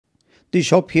This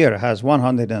shop here has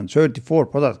 134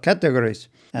 product categories,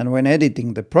 and when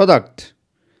editing the product,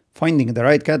 finding the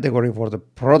right category for the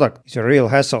product is a real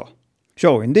hassle.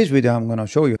 So in this video I'm gonna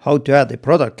show you how to add a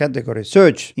product category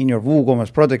search in your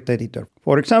WooCommerce product editor.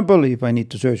 For example, if I need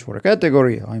to search for a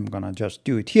category, I'm gonna just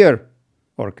do it here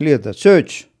or clear the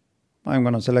search. I'm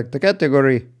gonna select the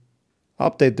category,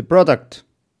 update the product,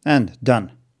 and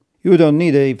done. You don't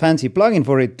need a fancy plugin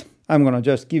for it. I'm gonna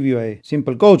just give you a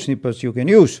simple code snippets you can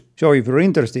use. So if you're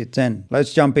interested, then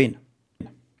let's jump in.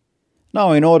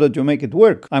 Now in order to make it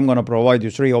work, I'm gonna provide you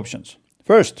 3 options.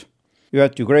 First, you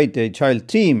have to create a child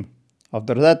theme.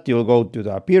 After that, you'll go to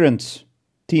the Appearance,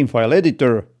 Theme File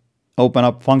Editor, open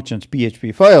up Functions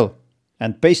PHP file,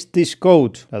 and paste this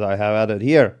code that I have added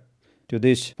here to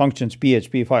this Functions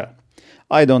PHP file.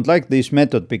 I don't like this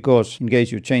method because in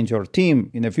case you change your theme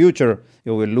in the future,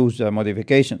 you will lose the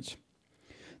modifications.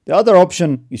 The other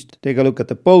option is to take a look at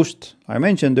the post I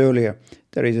mentioned earlier.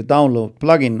 There is a download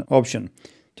plugin option.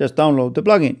 Just download the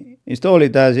plugin, install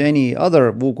it as any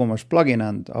other WooCommerce plugin,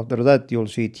 and after that you'll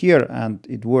see it here and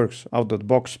it works out of the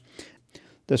box.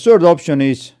 The third option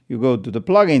is you go to the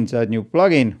plugins, add new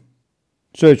plugin,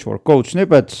 search for code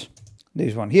snippets,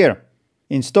 this one here,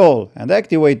 install and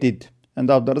activate it,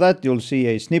 and after that you'll see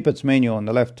a snippets menu on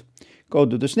the left. Go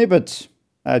to the snippets,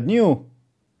 add new,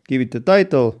 give it the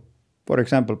title, for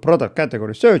example product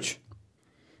category search.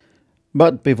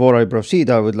 But before I proceed,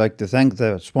 I would like to thank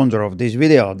the sponsor of this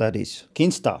video, that is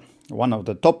Kinsta, one of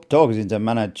the top dogs in the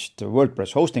managed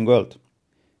WordPress hosting world.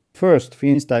 First,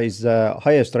 Kinsta is the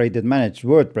highest rated managed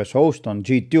WordPress host on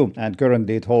G2, and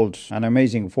currently it holds an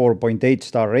amazing 4.8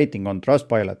 star rating on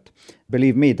Trustpilot.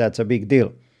 Believe me, that's a big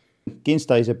deal.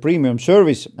 Kinsta is a premium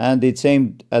service and it's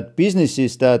aimed at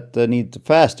businesses that need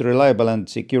fast, reliable and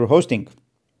secure hosting.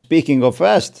 Speaking of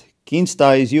fast,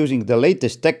 Kinsta is using the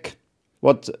latest tech.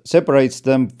 What separates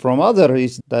them from others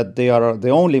is that they are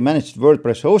the only managed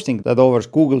WordPress hosting that offers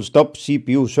Google's top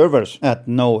CPU servers at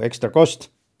no extra cost.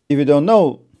 If you don't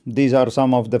know, these are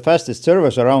some of the fastest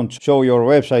servers around, so your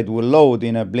website will load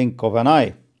in a blink of an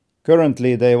eye.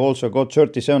 Currently, they've also got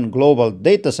 37 global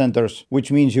data centers,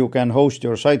 which means you can host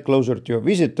your site closer to your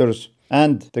visitors,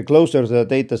 and the closer the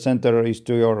data center is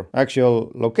to your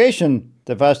actual location,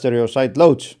 the faster your site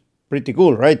loads. Pretty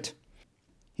cool, right?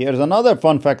 Here's another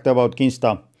fun fact about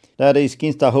Kinsta. That is,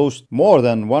 Kinsta hosts more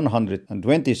than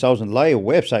 120,000 live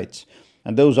websites.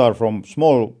 And those are from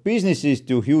small businesses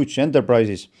to huge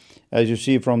enterprises. As you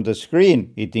see from the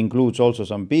screen, it includes also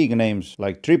some big names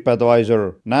like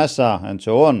TripAdvisor, NASA, and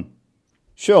so on.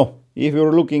 So, if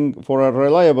you're looking for a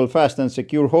reliable, fast and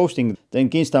secure hosting, then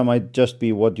Kinsta might just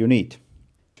be what you need.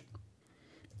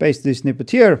 Paste this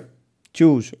snippet here.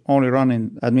 Choose only run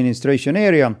in administration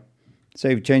area.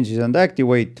 Save changes and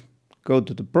activate, go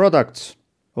to the products,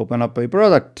 open up a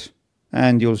product,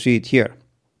 and you'll see it here.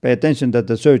 Pay attention that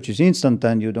the search is instant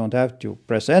and you don't have to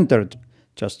press enter.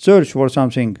 Just search for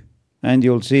something and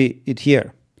you'll see it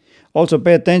here. Also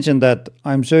pay attention that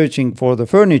I'm searching for the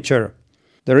furniture.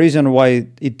 The reason why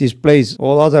it displays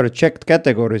all other checked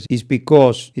categories is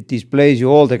because it displays you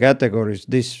all the categories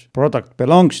this product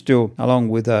belongs to along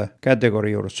with the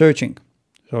category you're searching.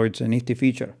 So it's a nifty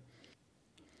feature.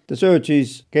 The search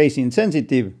is case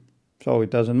insensitive, so it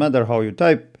doesn't matter how you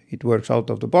type, it works out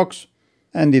of the box,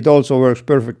 and it also works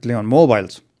perfectly on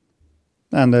mobiles.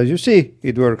 And as you see,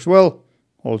 it works well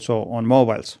also on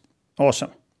mobiles.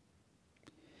 Awesome.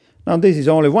 Now this is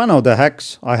only one of the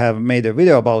hacks I have made a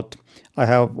video about. I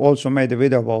have also made a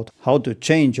video about how to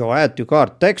change or add to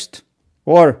cart text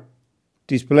or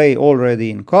display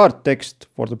already in cart text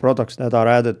for the products that are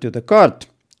added to the cart.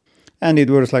 And it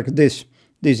works like this.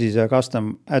 This is a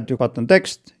custom add to button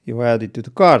text. You add it to the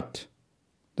cart,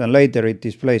 then later it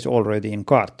displays already in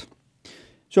cart.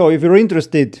 So if you're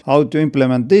interested how to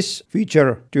implement this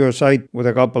feature to your site with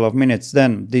a couple of minutes,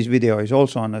 then this video is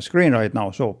also on the screen right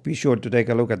now, so be sure to take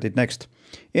a look at it next.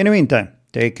 In the meantime,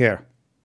 take care.